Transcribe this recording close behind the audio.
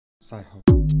ใช่ครับ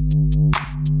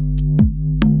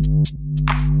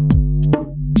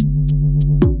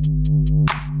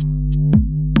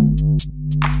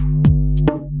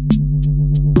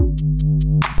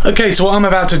Okay, so what I'm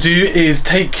about to do is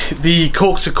take the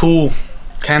Corkcicle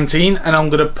Canteen and I'm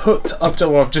going to put up to,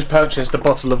 well, I've just purchased a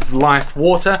bottle of Life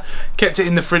water, kept it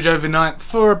in the fridge overnight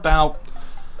for about,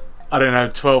 I don't know,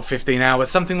 12-15 hours,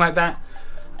 something like that.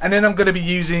 And then I'm going to be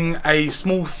using a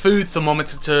small food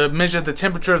thermometer to measure the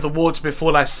temperature of the water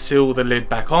before I seal the lid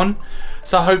back on.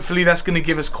 So hopefully that's going to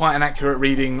give us quite an accurate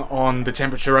reading on the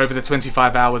temperature over the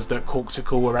 25 hours that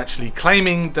Corkcicle were actually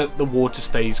claiming that the water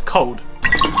stays cold.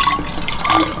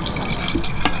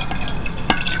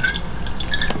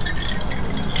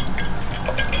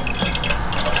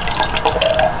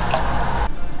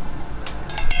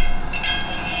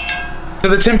 So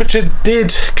the temperature did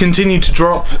continue to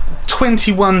drop.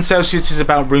 21 Celsius is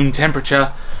about room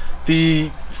temperature. The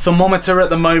thermometer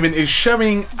at the moment is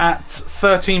showing at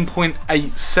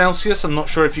 13.8 Celsius. I'm not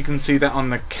sure if you can see that on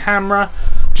the camera.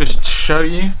 Just to show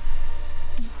you.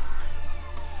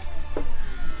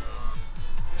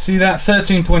 See that?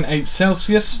 13.8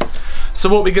 Celsius. So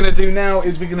what we're going to do now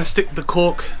is we're going to stick the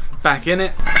cork back in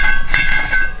it.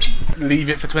 Leave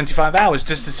it for 25 hours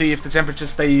just to see if the temperature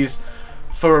stays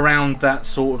for around that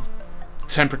sort of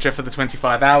temperature for the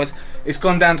 25 hours. It's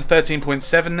gone down to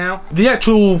 13.7 now. The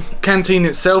actual canteen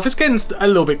itself is getting a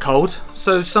little bit cold,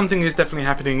 so something is definitely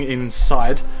happening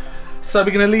inside. So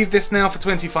we're going to leave this now for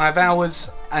 25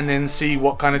 hours and then see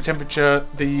what kind of temperature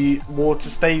the water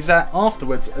stays at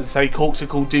afterwards. As I say,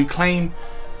 Corkcicle do claim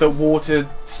that water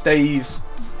stays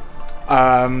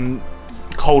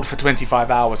cold for 25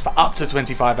 hours, for up to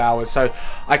 25 hours. So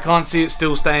I can't see it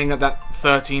still staying at that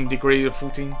 13 degree or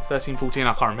 14, 13, 14,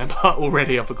 I can't remember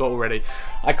already, I forgot already.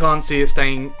 I can't see it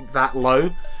staying that low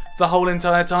the whole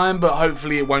entire time, but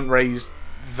hopefully it won't raise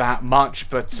that much.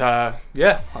 But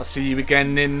yeah, I'll see you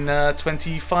again in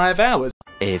 25 hours.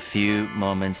 A few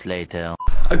moments later.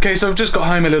 Okay, so I've just got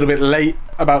home a little bit late,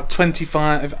 about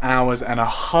 25 hours and a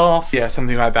half, yeah,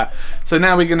 something like that. So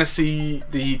now we're going to see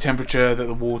the temperature that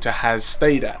the water has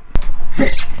stayed at.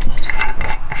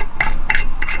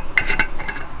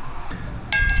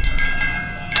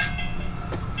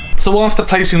 So after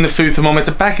placing the food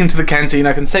thermometer back into the canteen,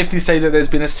 I can safely say that there's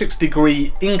been a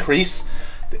 6-degree increase.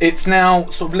 It's now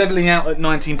sort of leveling out at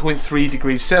 19.3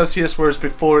 degrees Celsius, whereas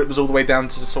before it was all the way down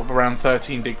to sort of around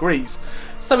 13 degrees.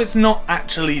 So it's not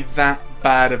actually that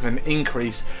bad of an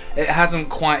increase. It hasn't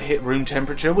quite hit room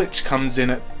temperature, which comes in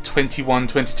at 21,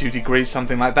 22 degrees,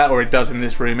 something like that, or it does in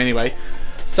this room anyway.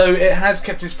 So it has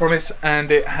kept its promise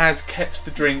and it has kept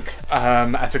the drink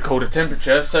at a colder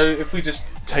temperature. So if we just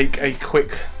take a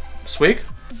quick swig.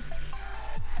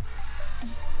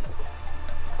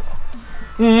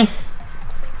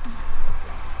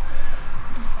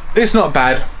 It's not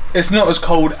bad. It's not as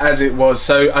cold as it was,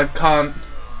 so I can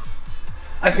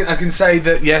say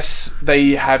that yes,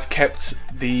 they have kept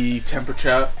the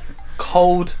temperature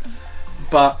cold,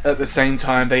 but at the same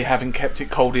time they haven't kept it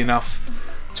cold enough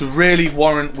to really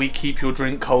warrant we keep your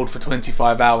drink cold for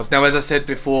 25 hours. Now, as I said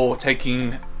before,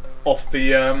 taking off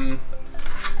the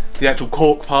actual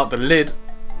cork part, the lid,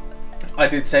 I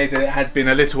did say that it has been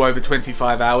a little over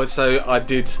 25 hours, so I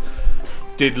did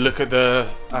look at the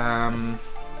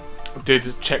did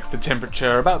check the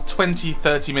temperature about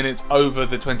 20-30 minutes over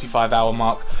the 25-hour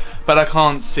mark, but I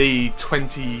can't see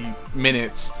 20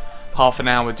 minutes, half an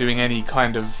hour doing any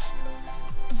kind of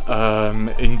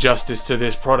injustice to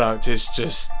this product. It's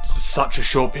just such a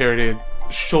short period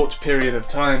of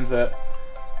time that,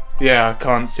 yeah, I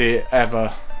can't see it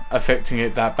ever affecting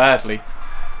it that badly.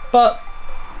 But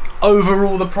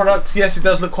overall, the product, yes, it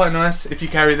does look quite nice if you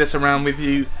carry this around with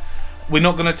you. We're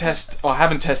not going to test, or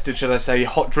haven't tested, should I say,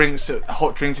 hot drinks.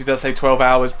 Hot drinks, it does say 12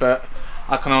 hours, but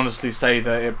I can honestly say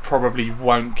that it probably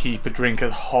won't keep a drink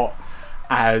as hot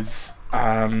as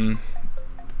the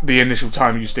initial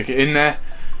time you stick it in there.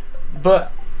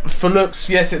 But for looks,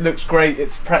 yes, it looks great.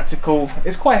 It's practical.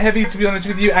 It's quite heavy, to be honest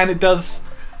with you, and it does,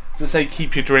 as I say,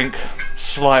 keep your drink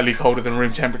slightly colder than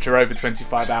room temperature over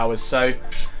 25 hours. So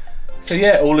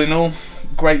yeah, all in all,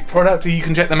 great product. You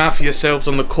can check them out for yourselves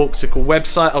on the Corkcicle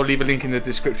website. I'll leave a link in the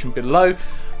description below.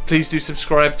 Please do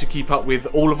subscribe to keep up with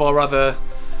all of our other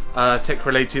tech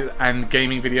related and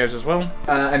gaming videos as well.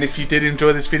 And if you did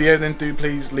enjoy this video, then do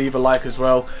please leave a like as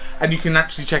well. And you can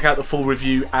actually check out the full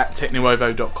review at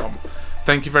technuovo.com.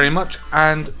 Thank you very much,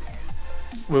 and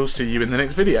we'll see you in the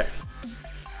next video.